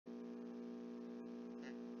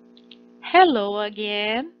Hello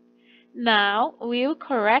again. Now we'll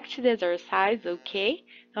correct the exercise, ok?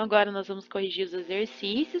 Então agora nós vamos corrigir os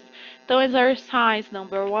exercícios. Então, exercise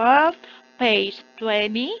number 1, page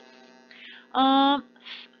 20,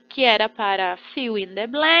 que era para fill in the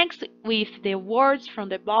blanks with the words from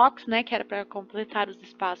the box, né? Que era para completar os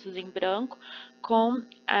espaços em branco com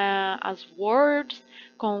as words,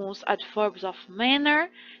 com os adverbs of manner.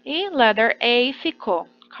 E letter A ficou: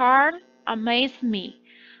 Carl amazed me.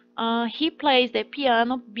 He plays the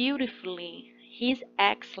piano beautifully. He's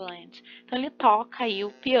excellent. Então, ele toca aí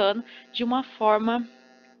o piano de uma forma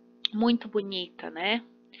muito bonita, né?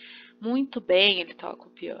 Muito bem ele toca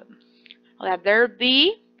o piano. Letter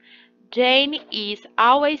B. Jane is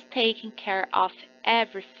always taking care of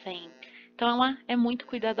everything. Então, ela é muito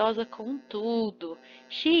cuidadosa com tudo.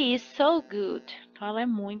 She is so good. Então, ela é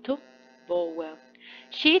muito boa.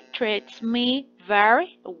 She treats me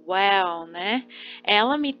very well, né?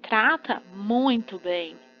 Ela me trata muito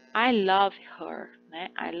bem. I love her, né?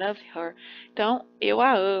 I love her. Então, eu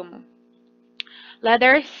a amo.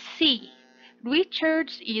 Letter C.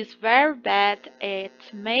 Richard is very bad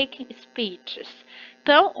at making speeches.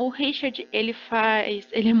 Então, o Richard, ele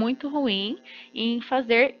é muito ruim em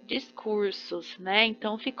fazer discursos, né?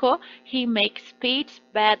 Então, ficou, he makes speeches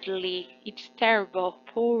badly. It's terrible.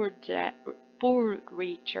 Poor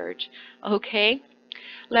Richard, ok?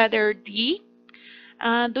 Letter D.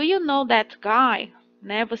 Do you know that guy?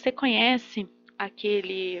 Né? Você conhece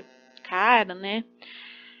aquele cara, né?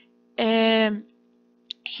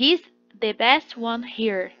 He's the best one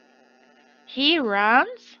here. He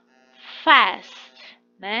runs fast,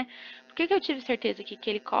 né? Por que eu tive certeza aqui que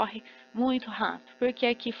ele corre muito rápido? Porque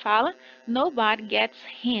aqui fala nobody gets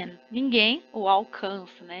him. Ninguém o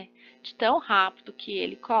alcança, né? De tão rápido que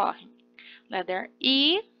ele corre. Letter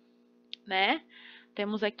E, né?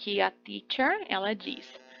 Temos aqui a teacher, ela diz: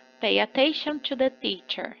 Pay attention to the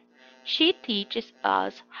teacher. She teaches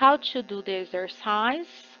us how to do the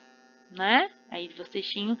exercise, né? Aí vocês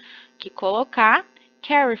tinham que colocar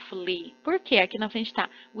carefully. Por quê? Aqui na frente está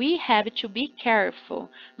we have to be careful.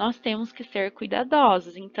 Nós temos que ser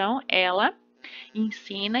cuidadosos. Então, ela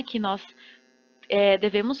ensina que nós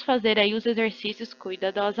devemos fazer aí os exercícios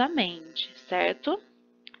cuidadosamente, certo?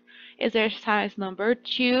 Exercise number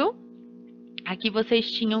 2. Aqui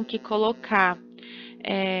vocês tinham que colocar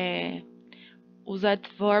os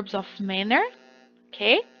adverbs of manner,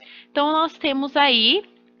 ok? Então, nós temos aí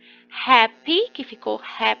happy, que ficou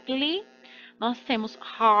happily. Nós temos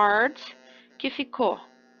hard, que ficou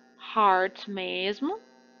hard mesmo,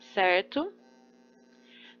 certo?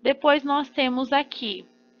 Depois nós temos aqui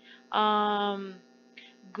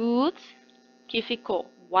good, que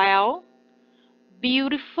ficou well.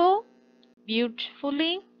 Beautiful,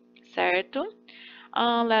 beautifully, certo?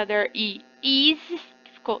 Letter E, easy,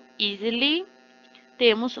 que ficou easily.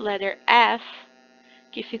 Temos letter F,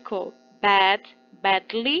 que ficou bad,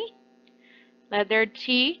 badly. Letter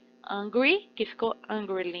T, hungry, que ficou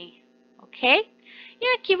hungrily, ok? E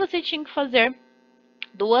aqui você tinha que fazer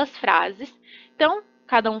duas frases. Então,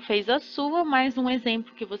 cada um fez a sua, mas um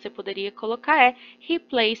exemplo que você poderia colocar é He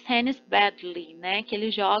plays tennis badly, né? Que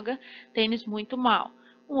ele joga tênis muito mal.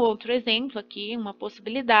 Um outro exemplo aqui, uma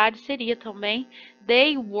possibilidade, seria também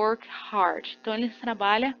They work hard. Então, eles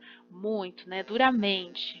trabalham muito, né?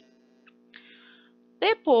 Duramente.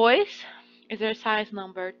 Depois, exercise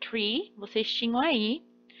number 3, vocês tinham aí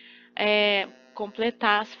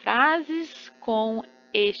completar as frases com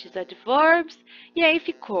estes adverbs, e aí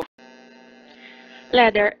ficou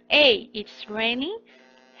letter A, it's raining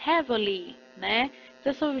heavily, né?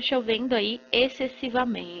 Está chovendo aí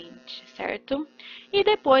excessivamente, certo? E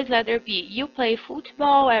depois, letter B, you play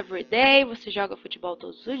football every day, você joga futebol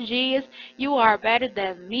todos os dias. You are better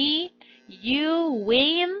than me, you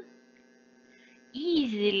win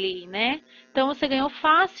easily, né? Então, você ganhou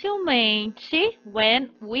facilmente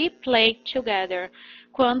when we play together.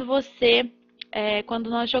 Quando quando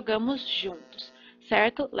nós jogamos juntos,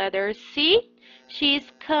 certo? Letter C, she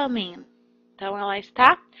is coming. Então, ela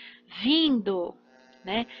está vindo,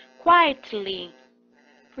 né? Quietly.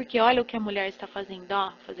 Porque olha o que a mulher está fazendo,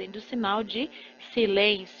 ó, fazendo o sinal de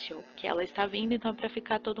silêncio, que ela está vindo, então, para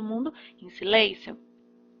ficar todo mundo em silêncio.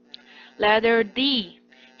 Letter D,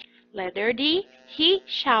 he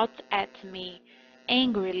shouted at me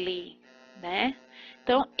angrily, né?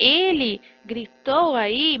 Então, ele gritou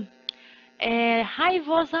aí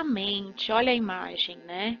raivosamente. Olha a imagem,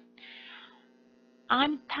 né?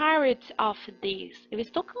 I'm tired of this. Eu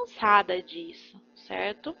estou cansada disso,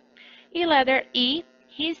 certo? E letter E,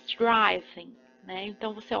 he's driving, né?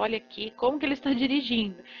 Então, você olha aqui como que ele está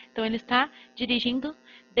dirigindo. Então, ele está dirigindo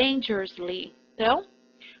dangerously. Então,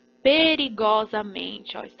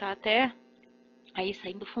 perigosamente. Ó, está até aí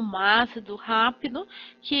saindo fumaça do rápido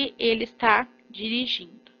que ele está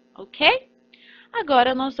dirigindo, ok?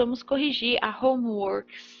 Agora nós vamos corrigir a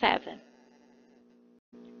homework 7.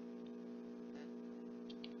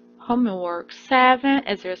 Homework 7,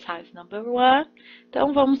 exercise number 1.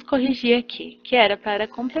 Então, vamos corrigir aqui, que era para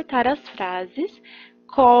completar as frases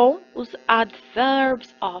com os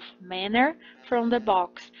adverbs of manner from the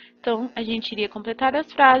box. Então, a gente iria completar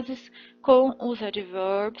as frases com os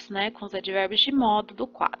adverbs, né, com os advérbios de modo do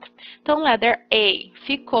quadro. Então, letter A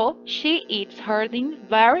ficou, she eats her dinner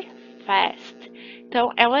very fast.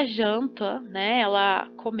 Então, ela janta, né, ela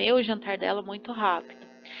comeu o jantar dela muito rápido.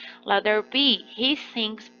 Letter B, he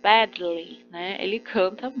sings badly, né? Ele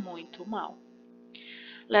canta muito mal.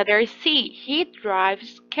 Letter C, he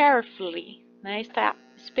drives carefully, né? Está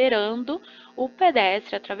esperando o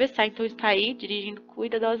pedestre atravessar, então está aí dirigindo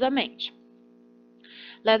cuidadosamente.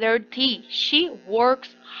 Letter D, she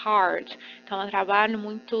works hard. Então ela trabalha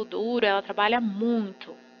muito duro, ela trabalha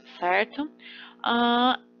muito, certo?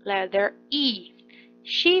 Letter E,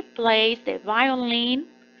 she plays the violin.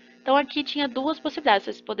 Então, aqui tinha duas possibilidades,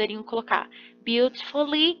 vocês poderiam colocar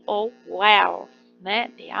beautifully ou well, né?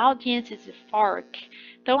 The audience is euphoric.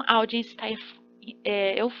 Então, a audiência está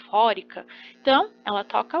eufórica. Então, ela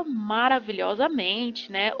toca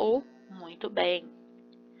maravilhosamente, né? Ou muito bem.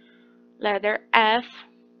 Letter F,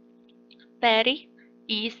 Patty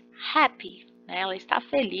is happy. Né? Ela está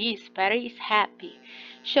feliz. Patty is happy.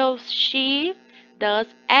 Shows she does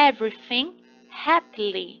everything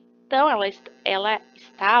happily. Então, ela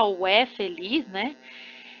está ou é feliz, né?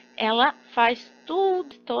 Ela faz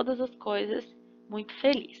tudo, todas as coisas muito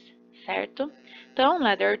feliz, certo? Então,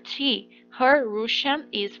 letter T. Her Russian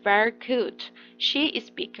is very good. She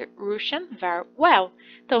speaks Russian very well.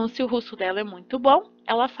 Então, se o russo dela é muito bom,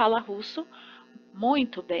 ela fala russo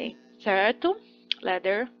muito bem, certo?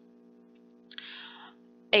 Letter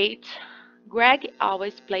 8. Greg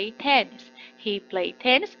always play tennis. He play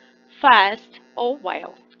tennis fast or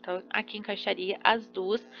well. Então, aqui encaixaria as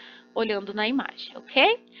duas olhando na imagem,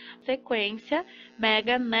 ok? Sequência,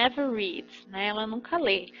 Megan never reads, né? Ela nunca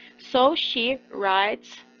lê. So she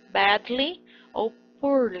writes badly or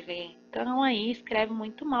poorly. Então, aí escreve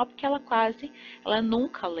muito mal porque ela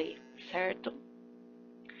nunca lê, certo?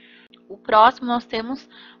 O próximo nós temos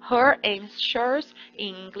her answers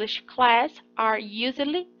in English class are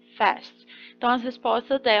usually fast. Então, as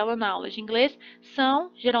respostas dela na aula de inglês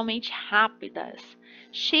são geralmente rápidas.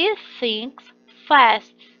 She thinks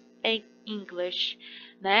fast in English,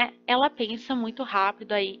 né? Ela pensa muito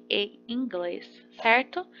rápido aí em inglês,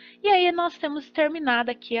 certo? E aí nós temos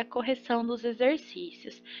terminado aqui a correção dos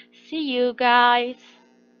exercícios. See you guys!